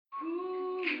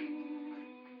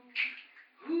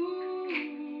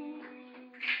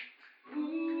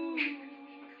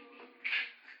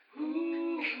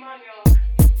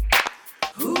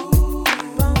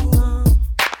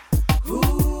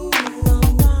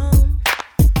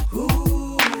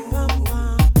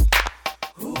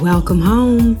Welcome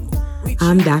home.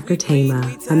 I'm Dr.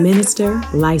 Thema, a minister,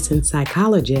 licensed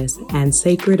psychologist, and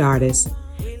sacred artist.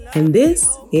 And this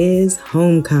is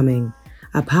Homecoming,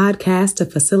 a podcast to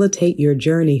facilitate your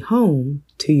journey home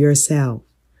to yourself.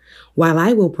 While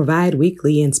I will provide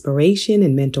weekly inspiration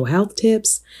and mental health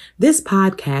tips, this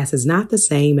podcast is not the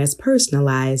same as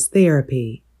personalized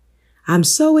therapy. I'm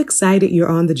so excited you're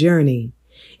on the journey.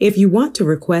 If you want to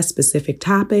request specific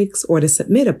topics or to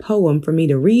submit a poem for me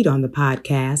to read on the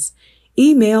podcast,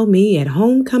 email me at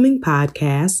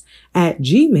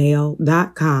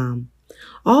homecomingpodcast@gmail.com.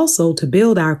 Also, to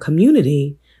build our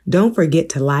community, don't forget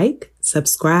to like,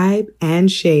 subscribe,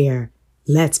 and share.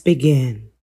 Let's begin.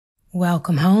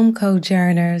 Welcome home,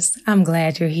 Cojourners. I'm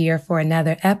glad you're here for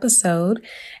another episode,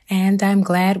 and I'm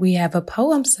glad we have a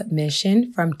poem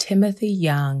submission from Timothy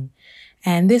Young.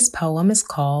 And this poem is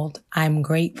called I'm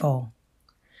Grateful.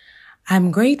 I'm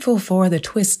grateful for the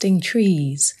twisting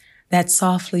trees that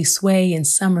softly sway in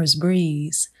summer's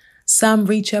breeze. Some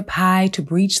reach up high to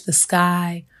breach the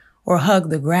sky or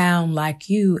hug the ground like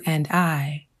you and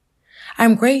I.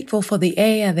 I'm grateful for the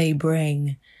air they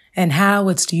bring and how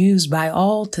it's used by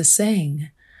all to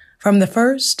sing. From the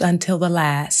first until the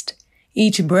last,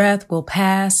 each breath will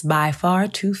pass by far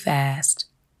too fast.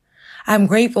 I'm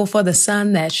grateful for the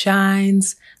sun that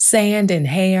shines, sand in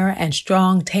hair and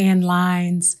strong tan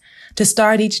lines. To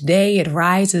start each day, it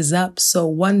rises up so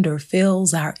wonder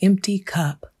fills our empty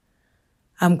cup.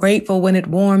 I'm grateful when it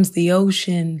warms the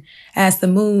ocean as the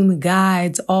moon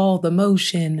guides all the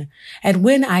motion. And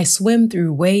when I swim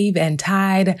through wave and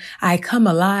tide, I come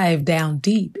alive down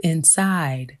deep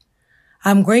inside.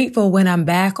 I'm grateful when I'm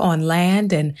back on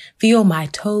land and feel my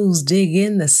toes dig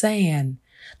in the sand.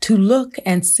 To look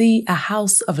and see a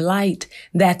house of light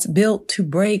that's built to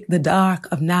break the dark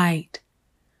of night.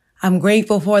 I'm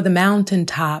grateful for the mountain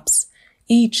tops,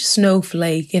 each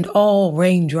snowflake and all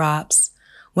raindrops.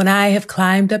 When I have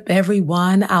climbed up every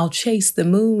one, I'll chase the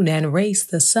moon and race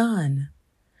the sun.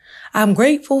 I'm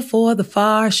grateful for the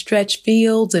far-stretched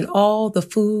fields and all the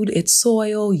food its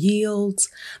soil yields,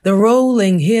 the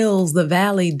rolling hills, the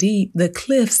valley deep, the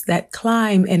cliffs that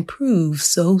climb and prove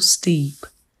so steep.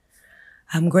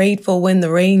 I'm grateful when the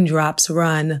raindrops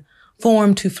run,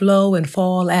 form to flow and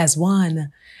fall as one.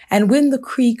 And when the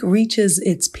creek reaches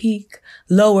its peak,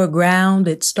 lower ground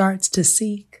it starts to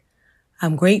seek.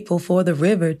 I'm grateful for the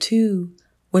river too,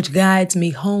 which guides me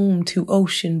home to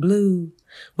ocean blue,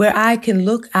 where I can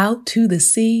look out to the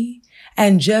sea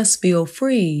and just feel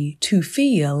free to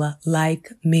feel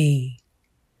like me.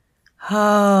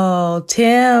 Oh,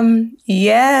 Tim,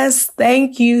 yes,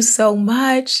 thank you so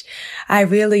much. I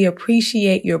really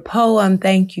appreciate your poem.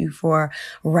 Thank you for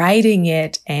writing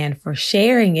it and for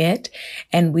sharing it.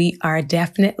 And we are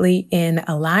definitely in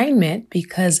alignment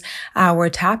because our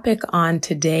topic on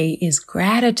today is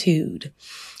gratitude.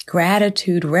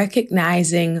 Gratitude,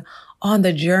 recognizing on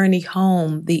the journey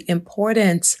home the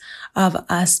importance of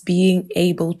us being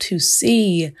able to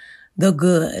see the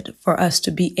good, for us to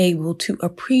be able to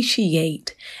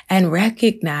appreciate and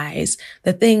recognize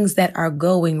the things that are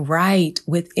going right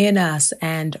within us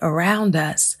and around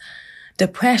us.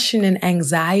 Depression and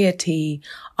anxiety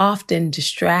often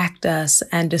distract us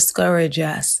and discourage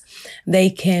us. They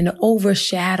can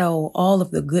overshadow all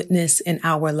of the goodness in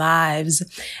our lives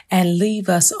and leave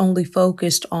us only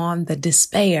focused on the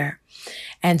despair.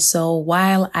 And so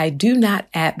while I do not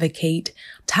advocate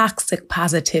toxic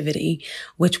positivity,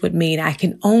 which would mean I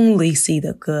can only see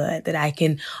the good, that I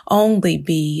can only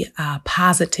be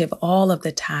positive all of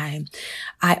the time,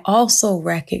 I also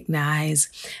recognize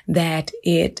that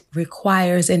it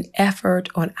requires an effort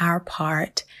on our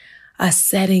part, a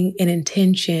setting an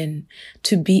intention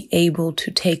to be able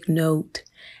to take note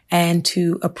and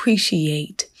to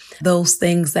appreciate those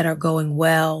things that are going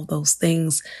well, those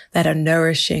things that are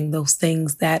nourishing, those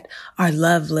things that are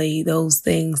lovely, those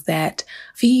things that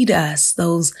feed us,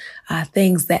 those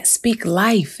things that speak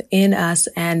life in us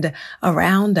and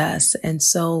around us. And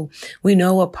so we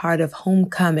know a part of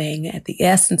homecoming, at the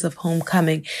essence of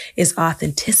homecoming, is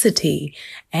authenticity.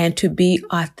 And to be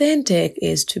authentic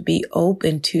is to be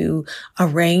open to a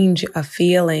range of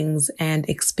feelings and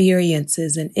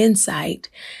experiences and insight.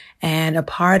 And a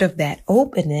part of that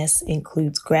openness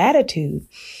includes gratitude.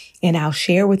 And I'll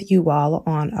share with you all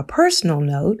on a personal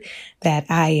note that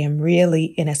I am really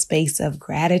in a space of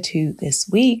gratitude this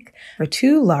week for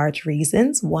two large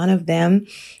reasons. One of them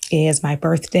is my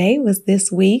birthday was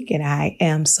this week, and I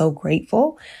am so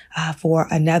grateful for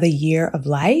another year of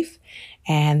life.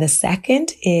 And the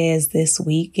second is this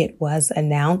week it was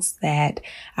announced that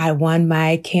I won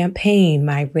my campaign,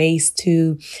 my race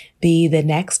to be the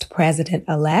next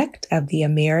president-elect of the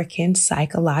American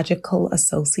Psychological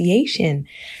Association.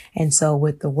 And so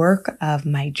with the work of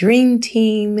my dream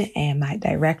team and my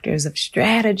directors of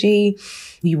strategy,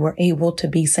 we were able to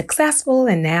be successful.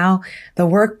 And now the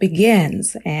work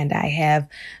begins. And I have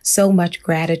so much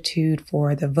gratitude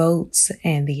for the votes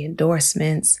and the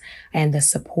endorsements and the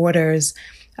supporters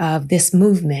of this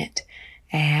movement.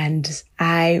 And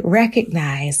I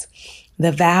recognize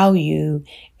the value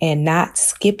in not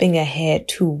skipping ahead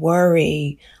to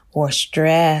worry or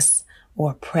stress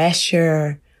or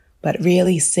pressure, but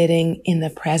really sitting in the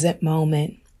present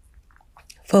moment,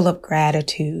 full of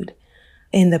gratitude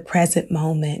in the present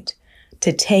moment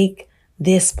to take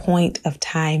this point of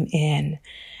time in.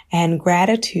 And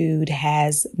gratitude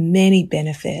has many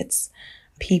benefits.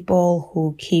 People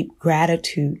who keep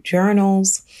gratitude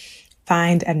journals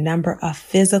find a number of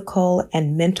physical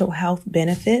and mental health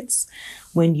benefits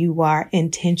when you are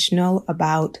intentional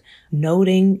about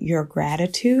noting your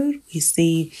gratitude. We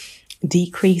see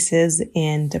decreases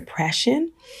in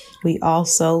depression. We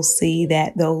also see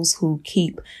that those who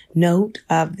keep note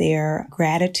of their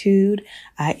gratitude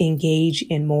engage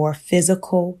in more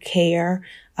physical care,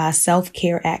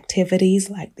 self-care activities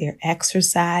like their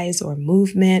exercise or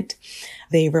movement.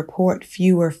 They report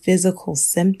fewer physical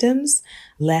symptoms,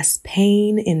 less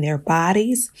pain in their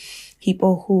bodies.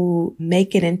 People who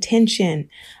make an intention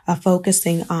of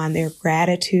focusing on their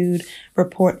gratitude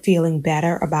report feeling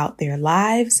better about their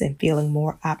lives and feeling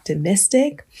more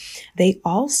optimistic. They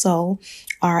also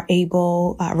are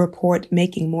able report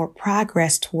making more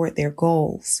progress toward their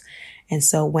goals. And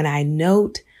so when I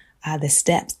note the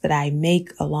steps that I make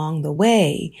along the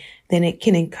way, then it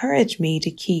can encourage me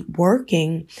to keep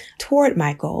working toward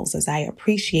my goals as I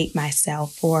appreciate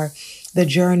myself for the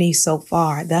journey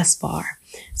thus far.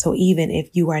 So even if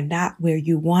you are not where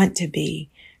you want to be,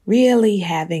 really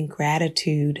having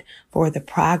gratitude for the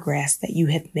progress that you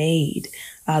have made,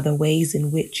 the ways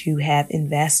in which you have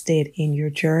invested in your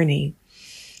journey.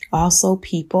 Also,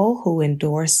 people who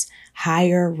endorse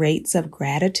higher rates of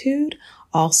gratitude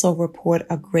also report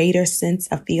a greater sense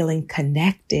of feeling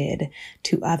connected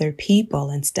to other people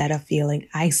instead of feeling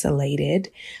isolated.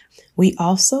 We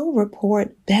also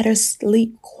report better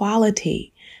sleep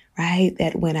quality, right?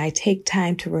 That when I take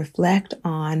time to reflect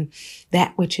on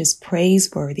that which is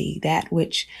praiseworthy, that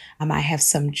which I have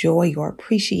some joy or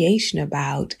appreciation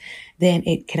about, then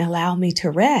it can allow me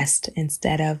to rest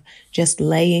instead of just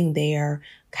laying there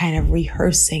kind of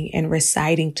rehearsing and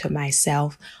reciting to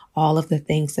myself all of the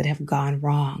things that have gone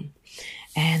wrong.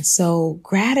 And so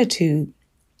gratitude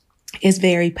is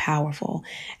very powerful.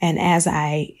 And as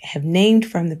I have named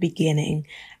from the beginning,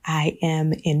 I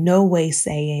am in no way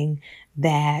saying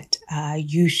that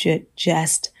you should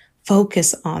just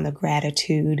focus on the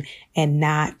gratitude and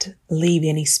not leave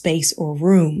any space or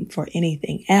room for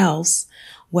anything else.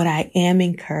 What I am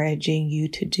encouraging you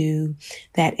to do,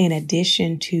 that in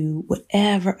addition to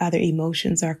whatever other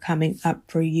emotions are coming up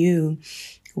for you,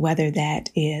 whether that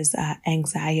is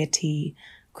anxiety,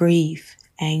 grief,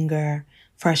 anger,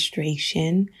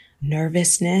 frustration,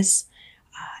 nervousness,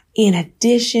 in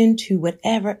addition to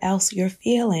whatever else you're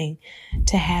feeling,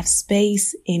 to have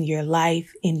space in your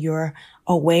life, in your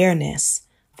awareness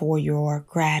for your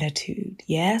gratitude.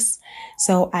 Yes.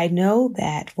 So I know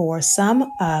that for some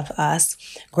of us,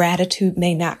 gratitude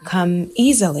may not come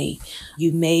easily.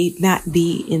 You may not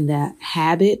be in the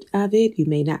habit of it. You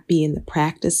may not be in the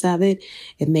practice of it.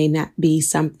 It may not be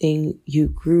something you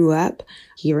grew up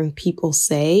hearing people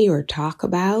say or talk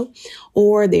about,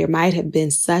 or there might have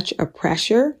been such a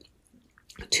pressure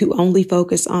to only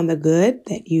focus on the good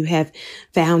that you have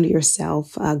found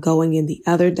yourself going in the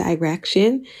other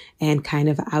direction, and kind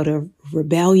of out of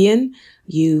rebellion,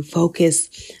 you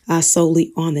focus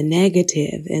solely on the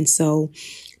negative. And so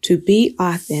to be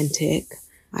authentic,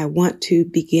 I want to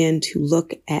begin to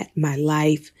look at my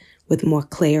life with more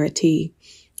clarity,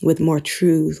 with more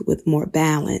truth, with more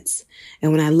balance.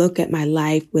 And when I look at my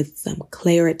life with some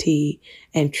clarity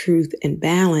and truth and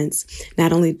balance,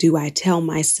 not only do I tell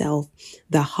myself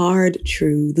the hard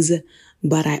truths,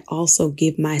 but I also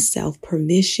give myself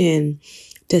permission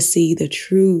to see the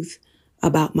truth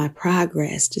about my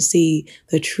progress, to see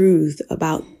the truth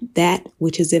about that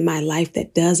which is in my life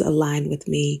that does align with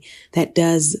me, that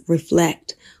does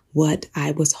reflect what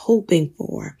I was hoping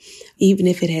for, even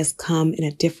if it has come in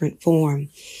a different form.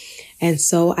 And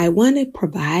so I want to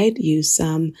provide you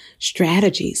some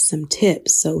strategies, some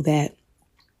tips so that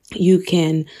you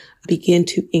can begin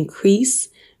to increase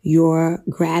your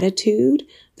gratitude,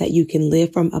 that you can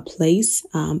live from a place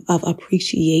of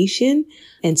appreciation,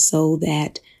 and so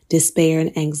that despair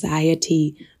and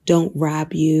anxiety don't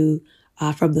rob you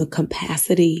from the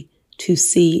capacity to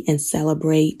see and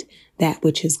celebrate that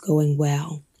which is going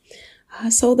well.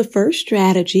 So the first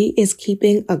strategy is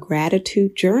keeping a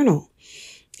gratitude journal.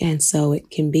 And so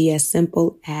it can be as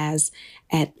simple as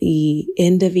at the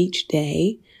end of each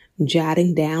day,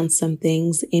 jotting down some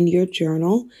things in your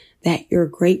journal that you're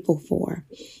grateful for.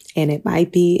 And it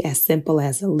might be as simple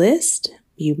as a list.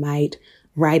 You might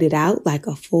write it out like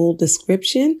a full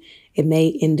description. It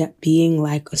may end up being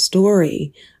like a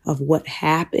story of what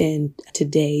happened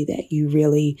today that you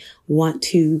really want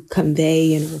to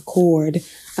convey and record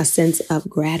a sense of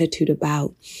gratitude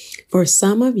about. For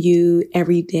some of you,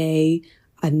 every day,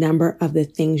 a number of the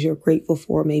things you're grateful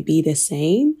for may be the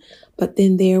same, but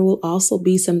then there will also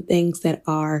be some things that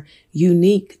are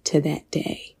unique to that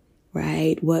day,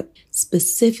 right? What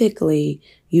specifically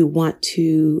you want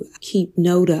to keep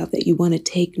note of, that you want to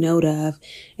take note of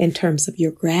in terms of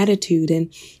your gratitude.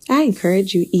 And I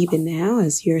encourage you even now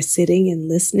as you're sitting and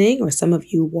listening, or some of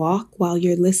you walk while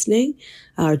you're listening,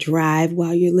 or drive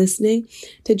while you're listening,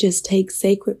 to just take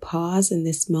sacred pause in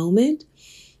this moment.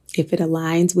 If it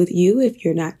aligns with you, if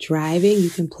you're not driving, you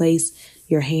can place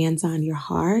your hands on your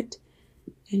heart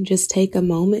and just take a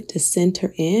moment to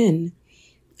center in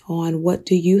on what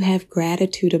do you have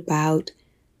gratitude about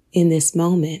in this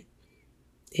moment.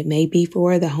 It may be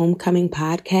for the Homecoming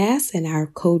podcast and our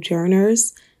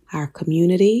co-journers, our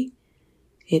community.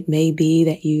 It may be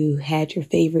that you had your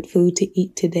favorite food to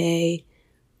eat today,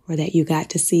 or that you got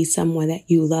to see someone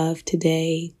that you love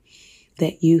today,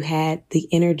 that you had the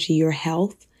energy or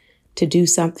health to do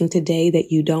something today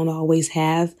that you don't always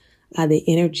have the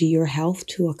energy or health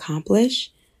to accomplish.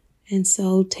 And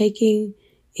so taking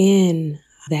in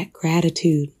that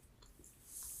gratitude.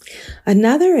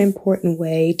 Another important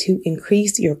way to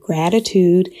increase your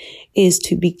gratitude is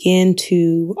to begin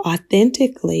to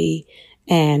authentically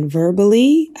and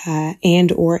verbally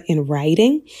and or in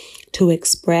writing to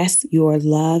express your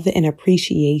love and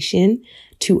appreciation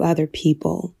to other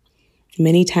people.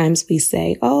 Many times we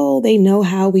say, oh, they know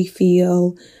how we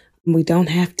feel. We don't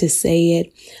have to say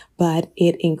it, but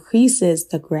it increases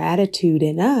the gratitude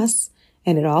in us.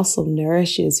 And it also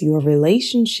nourishes your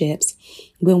relationships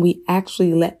when we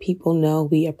actually let people know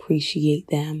we appreciate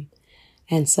them.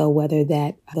 And so whether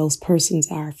those persons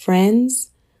are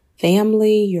friends,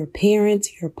 family, your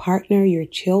parents, your partner, your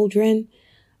children,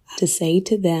 to say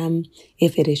to them,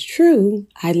 if it is true,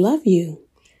 I love you.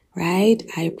 Right?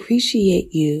 I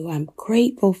appreciate you. I'm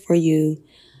grateful for you.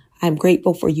 I'm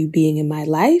grateful for you being in my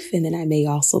life. And then I may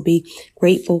also be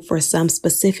grateful for some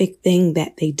specific thing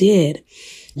that they did.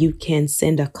 You can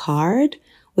send a card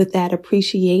with that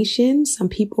appreciation. Some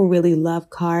people really love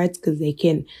cards because they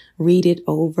can read it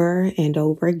over and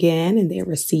over again and they're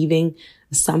receiving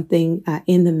something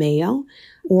in the mail,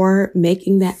 or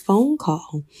making that phone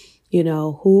call. You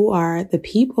know, who are the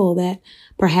people that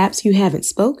perhaps you haven't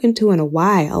spoken to in a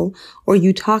while, or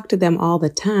you talk to them all the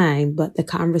time, but the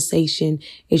conversation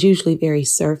is usually very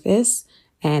surface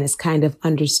and it's kind of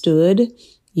understood.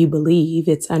 You believe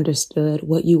it's understood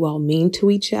what you all mean to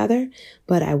each other,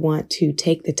 but I want to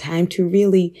take the time to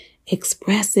really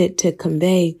express it, to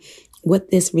convey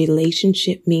what this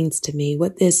relationship means to me,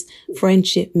 what this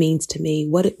friendship means to me,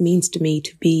 what it means to me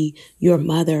to be your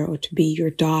mother or to be your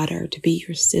daughter, to be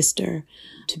your sister,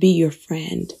 to be your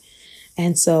friend.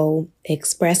 And so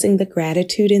expressing the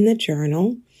gratitude in the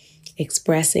journal,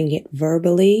 expressing it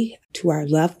verbally to our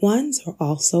loved ones or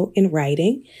also in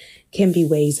writing can be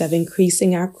ways of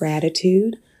increasing our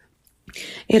gratitude.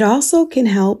 It also can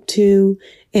help to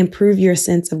improve your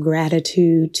sense of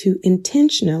gratitude to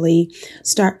intentionally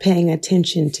start paying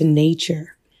attention to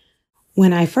nature.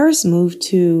 When I first moved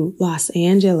to Los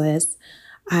Angeles,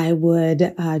 I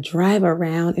would drive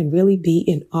around and really be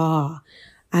in awe.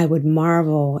 I would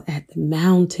marvel at the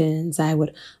mountains. I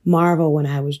would marvel when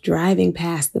I was driving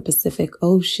past the Pacific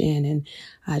Ocean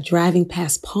and driving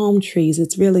past palm trees.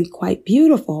 It's really quite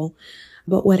beautiful.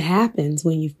 But what happens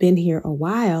when you've been here a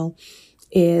while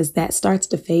is that starts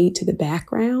to fade to the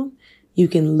background. You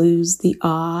can lose the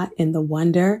awe and the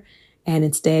wonder. And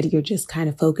instead, you're just kind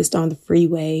of focused on the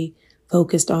freeway,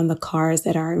 focused on the cars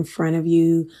that are in front of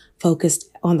you,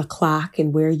 focused on the clock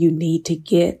and where you need to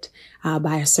get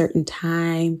by a certain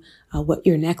time, what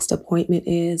your next appointment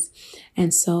is.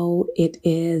 And so it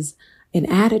is an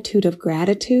attitude of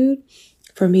gratitude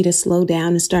for me to slow down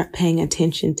and start paying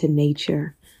attention to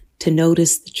nature, to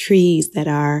notice the trees that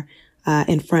are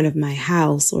in front of my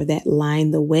house or that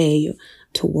line the way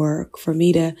to work, for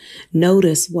me to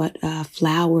notice what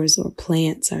flowers or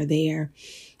plants are there,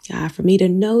 for me to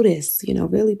notice,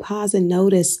 really pause and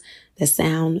notice the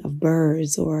sound of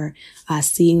birds or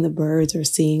seeing the birds or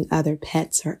seeing other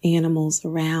pets or animals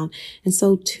around. And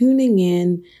so tuning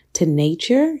in to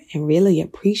nature and really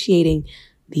appreciating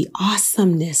the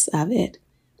awesomeness of it.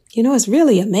 You know, it's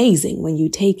really amazing when you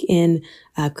take in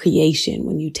creation,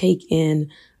 when you take in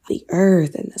the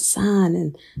earth and the sun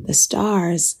and the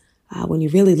stars, when you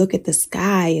really look at the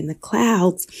sky and the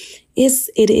clouds.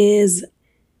 It is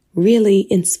really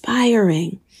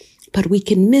inspiring. But we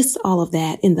can miss all of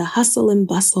that in the hustle and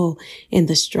bustle, in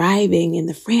the striving, in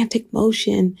the frantic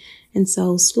motion. And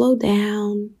so slow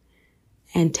down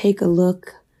and take a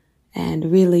look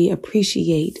and really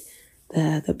appreciate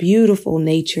the beautiful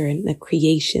nature and the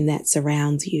creation that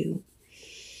surrounds you.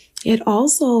 It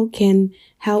also can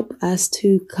help us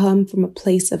to come from a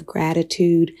place of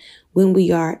gratitude when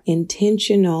we are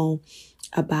intentional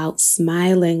about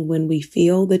smiling when we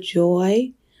feel the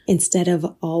joy, instead of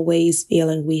always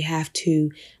feeling we have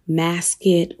to mask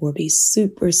it or be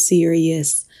super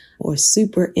serious or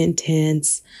super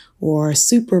intense or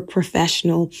super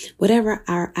professional, whatever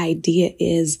our idea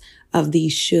is of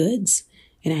these shoulds.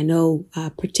 And I know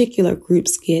particular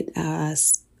groups get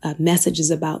messages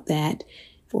about that.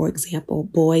 For example,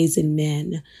 boys and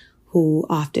men who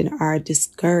often are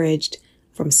discouraged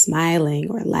from smiling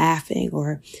or laughing,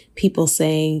 or people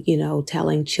saying,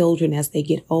 telling children as they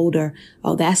get older,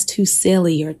 oh, that's too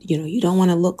silly, or, you don't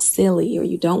want to look silly, or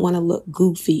you don't want to look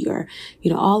goofy, or,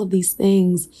 all of these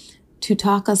things to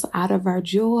talk us out of our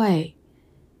joy.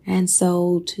 And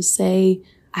so to say,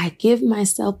 I give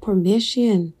myself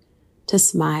permission to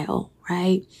smile,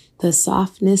 right? The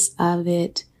softness of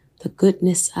it, the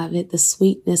goodness of it, the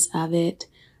sweetness of it,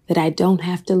 that I don't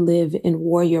have to live in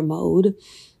warrior mode.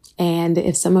 And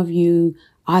if some of you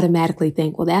automatically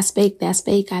think, well, that's fake,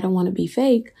 I don't want to be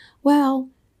fake. Well,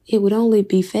 it would only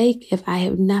be fake if I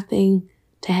have nothing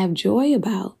to have joy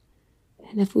about.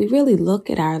 And if we really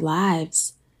look at our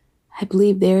lives, I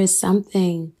believe there is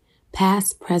something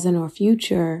past, present, or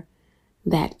future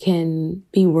that can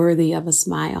be worthy of a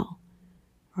smile,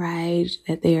 right?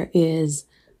 That there is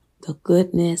the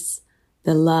goodness,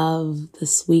 the love, the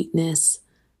sweetness,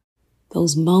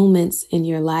 those moments in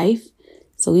your life.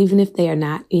 So even if they are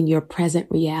not in your present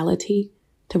reality,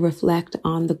 to reflect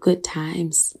on the good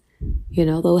times,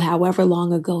 though however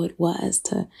long ago it was,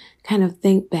 to kind of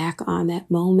think back on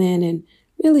that moment and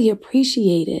really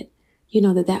appreciate it.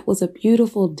 That was a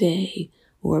beautiful day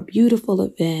or a beautiful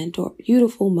event or a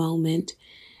beautiful moment,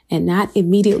 and not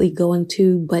immediately going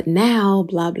to, but now,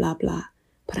 blah, blah, blah.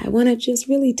 But I want to just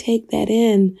really take that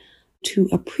in to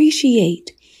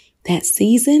appreciate that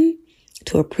season,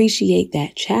 to appreciate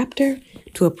that chapter,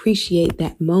 to appreciate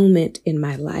that moment in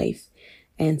my life.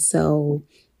 And so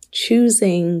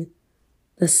choosing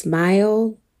the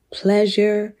smile,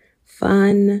 pleasure,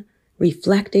 fun,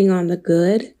 reflecting on the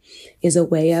good is a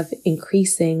way of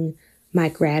increasing my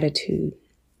gratitude.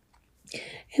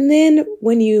 And then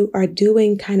when you are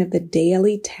doing kind of the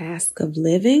daily task of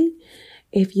living,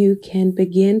 if you can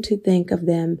begin to think of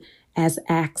them as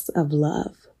acts of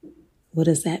love. What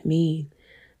does that mean?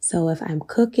 So if I'm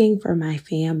cooking for my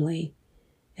family,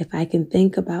 if I can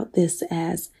think about this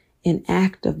as an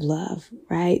act of love,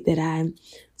 right? That I'm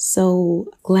so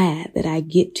glad that I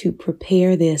get to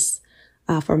prepare this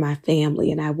for my family,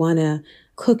 and I want to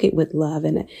cook it with love.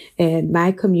 And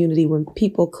my community, when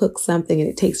people cook something and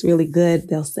it tastes really good,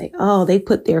 they'll say, oh, they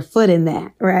put their foot in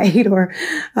that, right? Or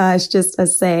it's just a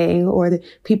saying. Or the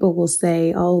people will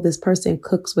say, oh, this person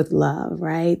cooks with love,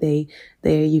 right?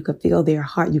 You can feel their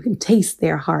heart, you can taste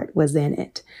their heart was in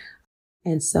it.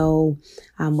 And so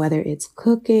whether it's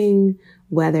cooking,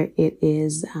 whether it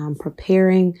is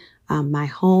preparing my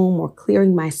home or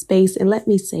clearing my space, and let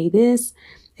me say this,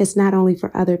 it's not only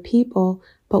for other people,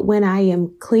 but when I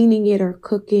am cleaning it or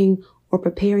cooking or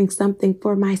preparing something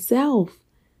for myself,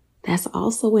 that's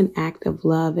also an act of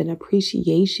love and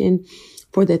appreciation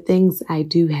for the things I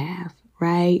do have,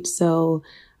 right? So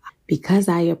because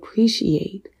I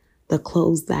appreciate the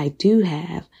clothes that I do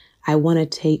have, I want to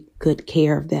take good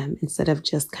care of them instead of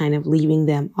just kind of leaving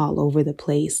them all over the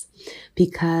place,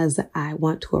 because I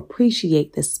want to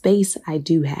appreciate the space I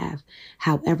do have,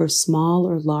 however small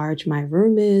or large my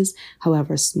room is,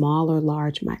 however small or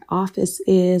large my office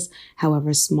is,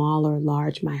 however small or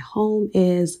large my home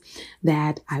is,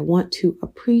 that I want to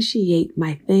appreciate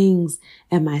my things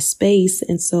and my space.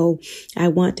 And so I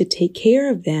want to take care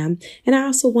of them. And I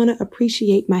also want to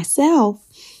appreciate myself,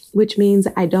 which means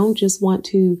I don't just want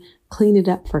to clean it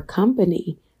up for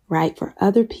company, right? For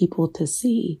other people to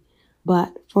see,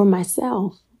 but for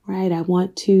myself, right? I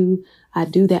want to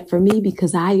do that for me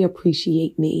because I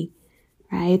appreciate me,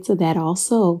 right? So that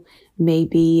also may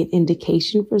be an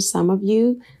indication for some of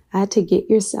you to get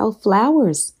yourself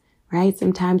flowers, right?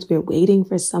 Sometimes we're waiting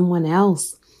for someone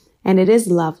else And it is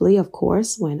lovely, of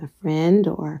course, when a friend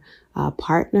or a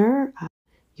partner,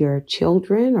 your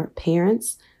children or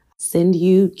parents send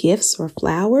you gifts or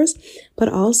flowers, but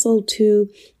also to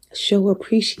show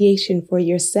appreciation for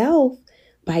yourself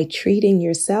by treating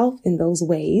yourself in those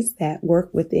ways that work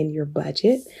within your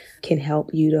budget can help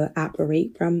you to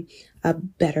operate from a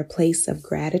better place of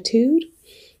gratitude.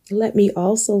 Let me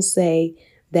also say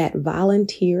that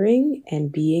volunteering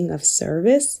and being of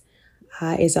service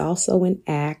is also an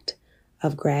act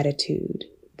of gratitude,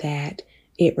 that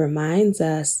it reminds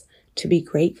us to be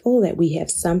grateful that we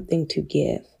have something to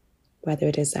give, whether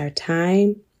it is our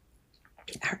time,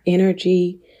 our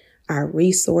energy, our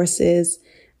resources,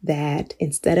 that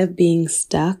instead of being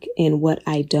stuck in what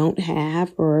I don't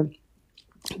have or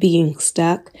being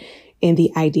stuck in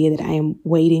the idea that I am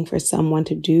waiting for someone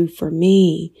to do for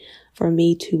me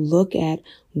to look at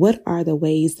what are the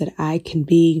ways that I can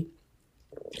be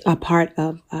a part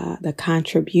of the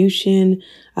contribution,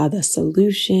 the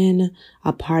solution,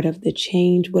 a part of the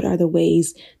change. What are the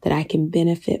ways that I can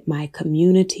benefit my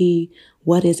community?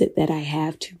 What is it that I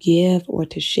have to give or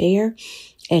to share?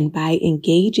 And by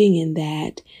engaging in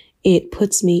that, it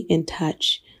puts me in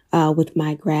touch with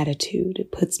my gratitude.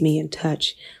 It puts me in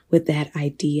touch with that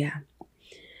idea.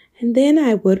 And then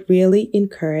I would really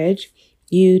encourage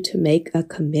you to make a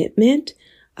commitment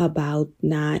about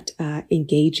not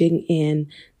engaging in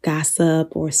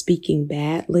gossip or speaking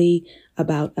badly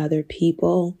about other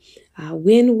people.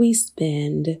 When we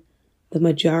spend the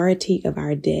majority of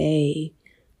our day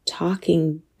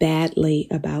talking badly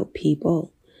about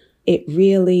people, it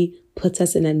really puts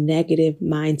us in a negative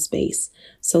mind space.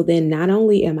 So then not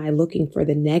only am I looking for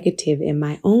the negative in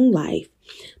my own life,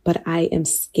 but I am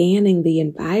scanning the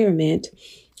environment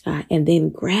and then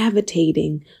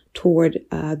gravitating toward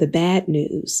the bad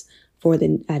news, for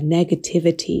the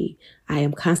negativity. I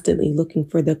am constantly looking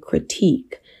for the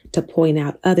critique to point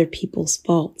out other people's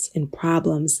faults and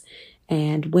problems.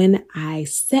 And when I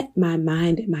set my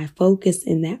mind and my focus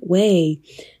in that way,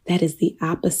 that is the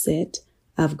opposite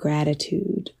of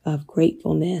gratitude, of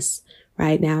gratefulness.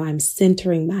 Right now, I'm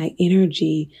centering my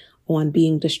energy on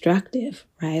being destructive,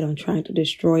 right? On trying to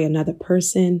destroy another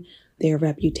person, their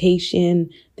reputation,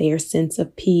 their sense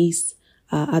of peace,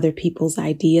 other people's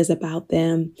ideas about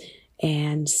them.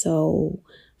 And so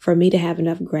for me to have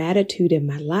enough gratitude in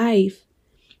my life,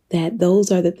 that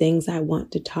those are the things I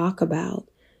want to talk about,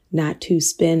 not to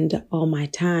spend all my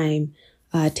time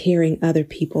tearing other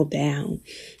people down.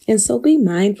 And so be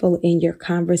mindful in your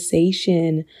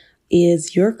conversation.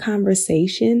 Is your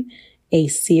conversation a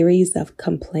series of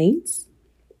complaints?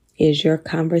 Is your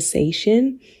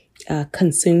conversation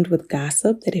consumed with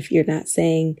gossip, that if you're not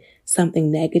saying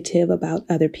something negative about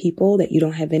other people, that you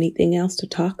don't have anything else to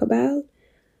talk about?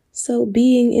 So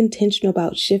being intentional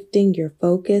about shifting your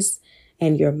focus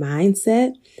and your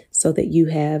mindset so that you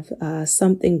have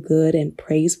something good and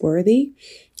praiseworthy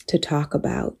to talk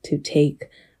about, to take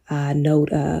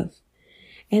note of.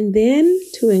 And then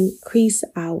to increase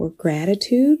our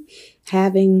gratitude,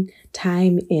 having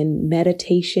time in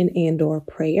meditation and or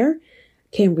prayer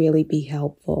can really be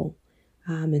helpful.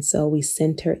 And so we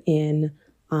center in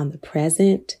on the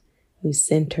present. We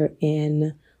center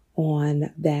in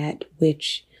on that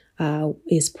which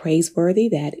is praiseworthy,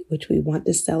 that which we want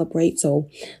to celebrate. So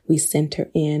we center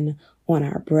in on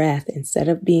our breath instead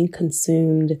of being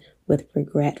consumed with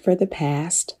regret for the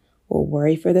past or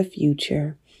worry for the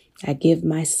future. I give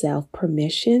myself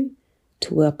permission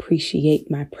to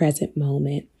appreciate my present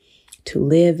moment, to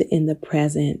live in the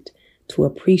present, to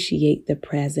appreciate the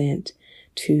present,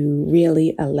 to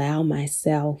really allow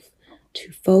myself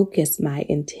to focus my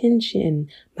intention,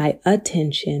 my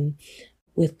attention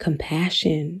with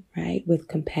compassion, right? With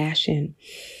compassion.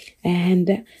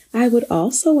 And I would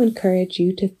also encourage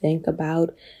you to think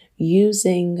about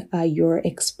using your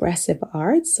expressive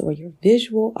arts or your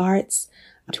visual arts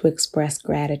to express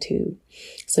gratitude.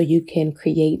 So you can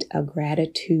create a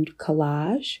gratitude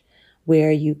collage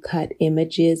where you cut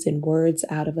images and words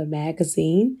out of a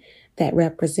magazine that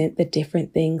represent the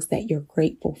different things that you're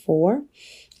grateful for.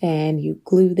 And you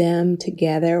glue them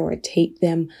together or tape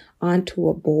them onto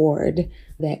a board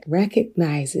that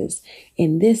recognizes,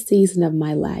 in this season of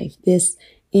my life, this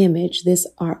image, this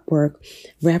artwork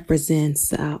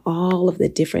represents all of the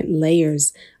different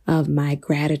layers of my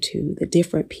gratitude, the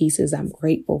different pieces I'm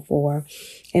grateful for.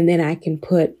 And then I can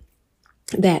put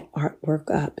that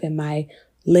artwork up in my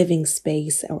living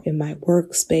space or in my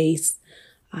workspace.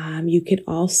 You could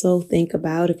also think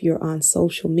about, if you're on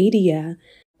social media,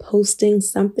 posting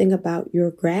something about your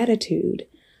gratitude,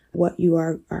 what you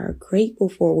are grateful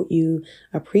for, what you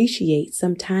appreciate.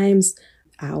 Sometimes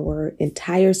our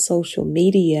entire social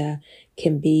media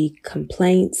can be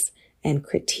complaints and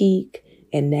critique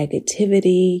and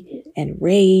negativity and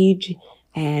rage.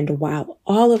 And while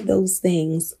all of those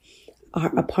things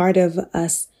are a part of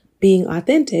us being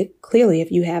authentic, clearly,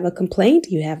 if you have a complaint,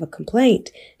 you have a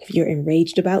complaint. If you're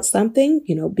enraged about something,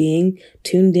 being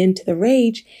tuned into the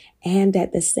rage. And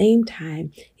at the same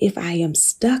time, if I am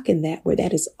stuck in that, where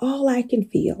that is all I can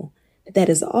feel, that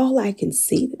is all I can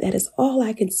see, that is all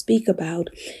I can speak about,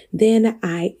 then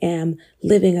I am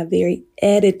living a very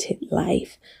edited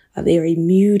life, a very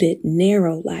muted,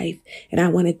 narrow life. And I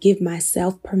want to give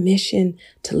myself permission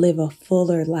to live a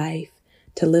fuller life,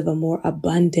 to live a more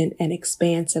abundant and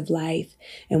expansive life.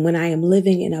 And when I am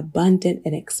living an abundant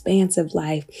and expansive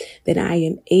life, then I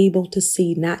am able to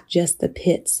see not just the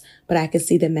pits, but I can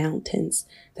see the mountains,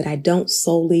 that I don't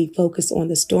solely focus on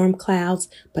the storm clouds,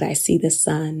 but I see the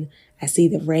sun. I see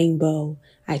the rainbow.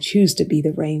 I choose to be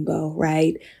the rainbow,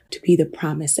 right? To be the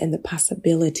promise and the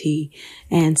possibility.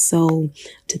 And so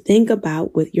to think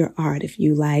about with your art, if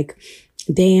you like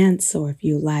dance or if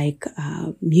you like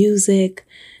music,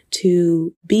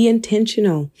 to be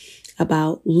intentional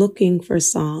about looking for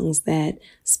songs that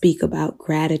speak about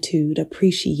gratitude,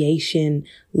 appreciation,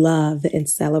 love, and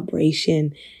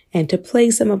celebration, and to play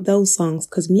some of those songs,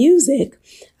 because music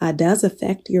does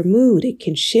affect your mood. It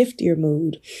can shift your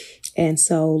mood. And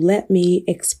so let me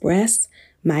express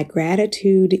my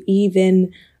gratitude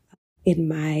even in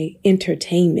my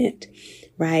entertainment,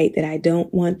 right? That I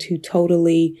don't want to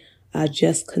totally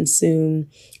just consume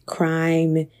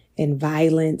crime and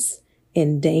violence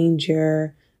and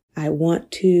danger. I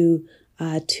want to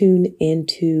tune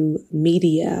into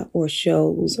media or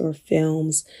shows or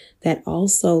films that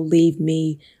also leave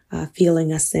me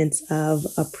feeling a sense of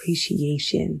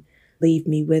appreciation, leave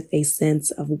me with a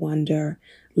sense of wonder,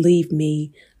 leave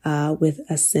me with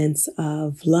a sense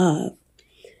of love.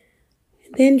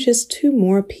 And then just two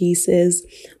more pieces.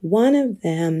 One of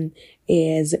them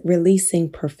is releasing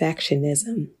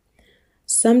perfectionism.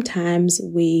 Sometimes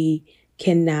we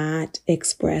cannot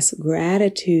express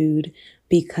gratitude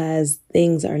because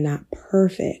things are not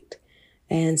perfect.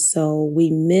 And so we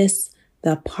miss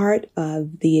the part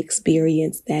of the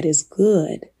experience that is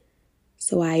good.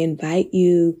 So I invite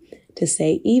you to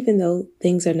say, even though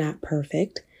things are not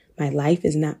perfect, my life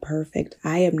is not perfect,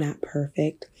 I am not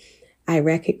perfect, I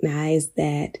recognize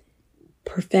that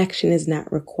perfection is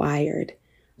not required.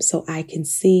 So I can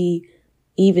see,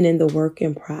 even in the work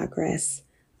in progress,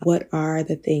 what are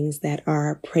the things that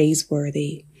are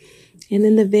praiseworthy. And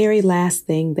then the very last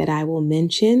thing that I will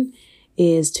mention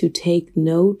is to take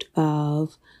note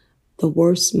of the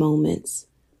worst moments,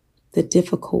 the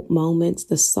difficult moments,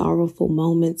 the sorrowful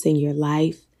moments in your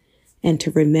life, and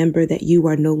to remember that you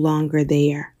are no longer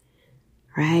there,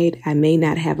 right? I may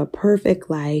not have a perfect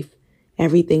life.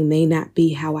 Everything may not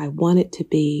be how I want it to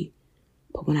be.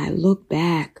 But when I look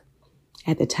back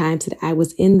at the times that I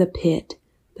was in the pit,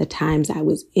 the times I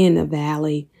was in a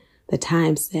valley, the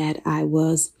times that I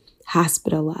was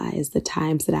hospitalized, the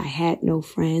times that I had no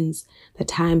friends, the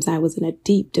times I was in a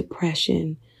deep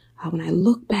depression, when I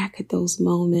look back at those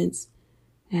moments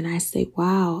and I say,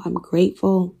 wow, I'm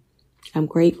grateful. I'm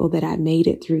grateful that I made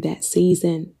it through that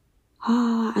season.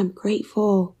 I'm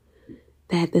grateful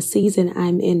that the season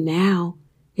I'm in now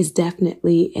is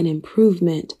definitely an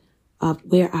improvement of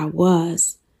where I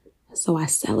was. So I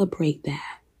celebrate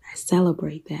that.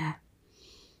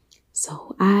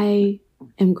 So I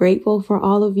am grateful for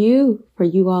all of you, for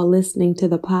you all listening to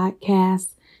the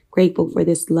podcast, grateful for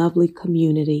this lovely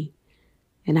community.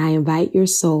 And I invite your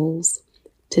souls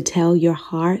to tell your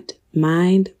heart,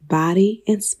 mind, body,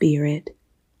 and spirit,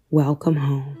 welcome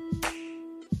home.